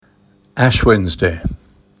Ash Wednesday.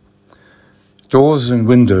 Doors and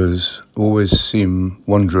windows always seem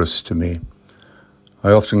wondrous to me.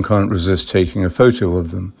 I often can't resist taking a photo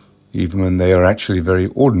of them, even when they are actually very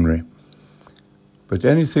ordinary. But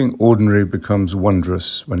anything ordinary becomes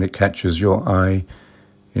wondrous when it catches your eye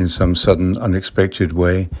in some sudden, unexpected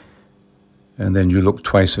way, and then you look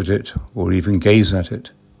twice at it or even gaze at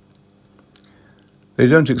it. They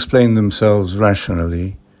don't explain themselves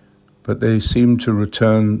rationally, but they seem to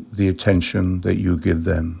return the attention that you give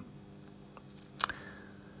them.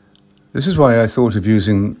 This is why I thought of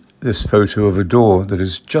using this photo of a door that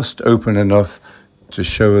is just open enough to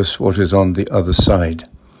show us what is on the other side.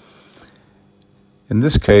 In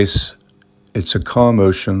this case, it's a calm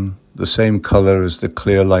ocean, the same color as the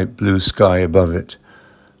clear light blue sky above it,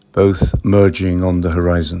 both merging on the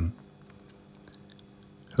horizon.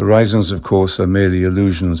 Horizons, of course, are merely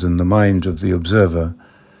illusions in the mind of the observer,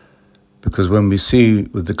 because when we see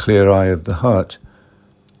with the clear eye of the heart,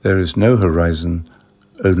 there is no horizon,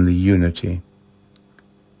 only unity.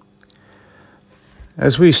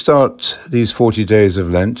 As we start these 40 days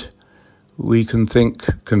of Lent, we can think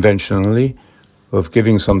conventionally of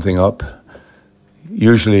giving something up,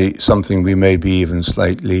 usually something we may be even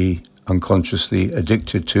slightly unconsciously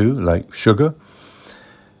addicted to, like sugar,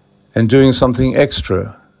 and doing something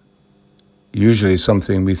extra, usually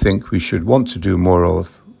something we think we should want to do more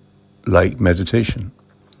of, like meditation.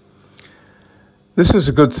 This is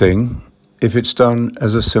a good thing if it's done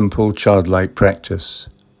as a simple childlike practice.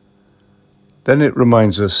 Then it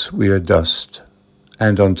reminds us we are dust,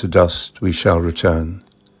 and unto dust we shall return.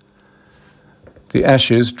 The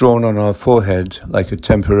ashes drawn on our forehead like a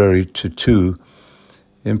temporary tattoo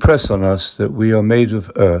impress on us that we are made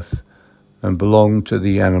of earth and belong to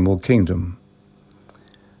the animal kingdom.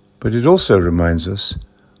 But it also reminds us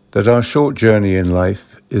that our short journey in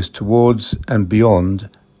life is towards and beyond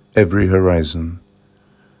every horizon.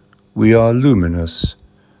 We are luminous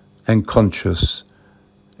and conscious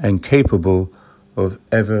and capable of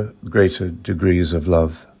ever greater degrees of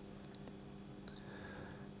love.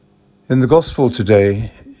 In the Gospel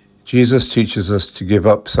today, Jesus teaches us to give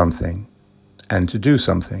up something and to do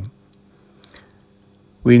something.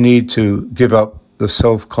 We need to give up the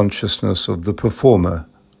self-consciousness of the performer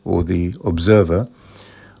or the observer,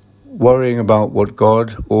 worrying about what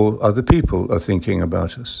God or other people are thinking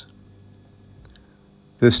about us.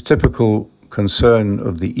 This typical concern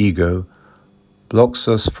of the ego blocks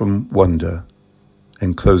us from wonder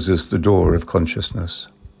and closes the door of consciousness.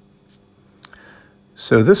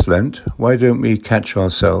 So this Lent, why don't we catch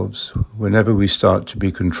ourselves whenever we start to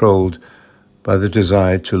be controlled by the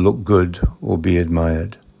desire to look good or be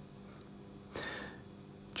admired?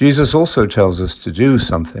 Jesus also tells us to do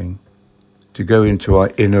something, to go into our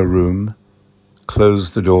inner room,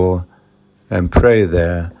 close the door, and pray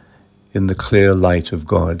there in the clear light of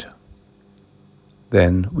God.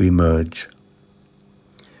 Then we merge.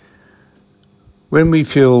 When we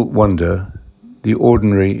feel wonder, the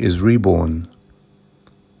ordinary is reborn.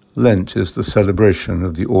 Lent is the celebration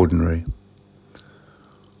of the ordinary.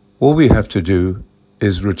 All we have to do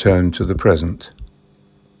is return to the present.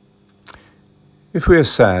 If we are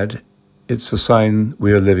sad, it's a sign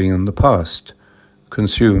we are living in the past,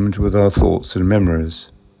 consumed with our thoughts and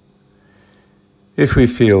memories. If we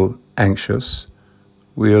feel anxious,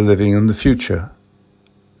 we are living in the future.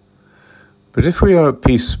 But if we are at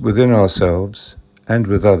peace within ourselves and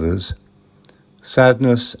with others,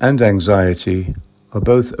 sadness and anxiety are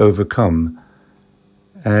both overcome,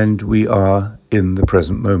 and we are in the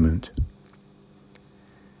present moment.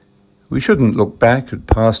 We shouldn't look back at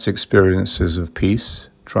past experiences of peace,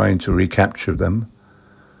 trying to recapture them,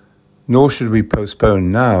 nor should we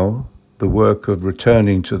postpone now the work of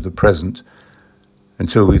returning to the present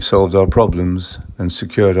until we've solved our problems and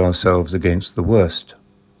secured ourselves against the worst.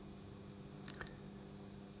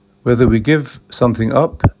 Whether we give something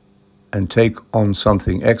up and take on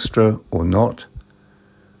something extra or not,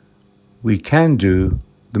 we can do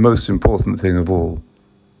the most important thing of all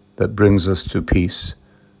that brings us to peace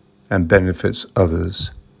and benefits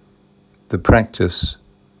others, the practice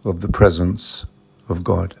of the presence of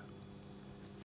God.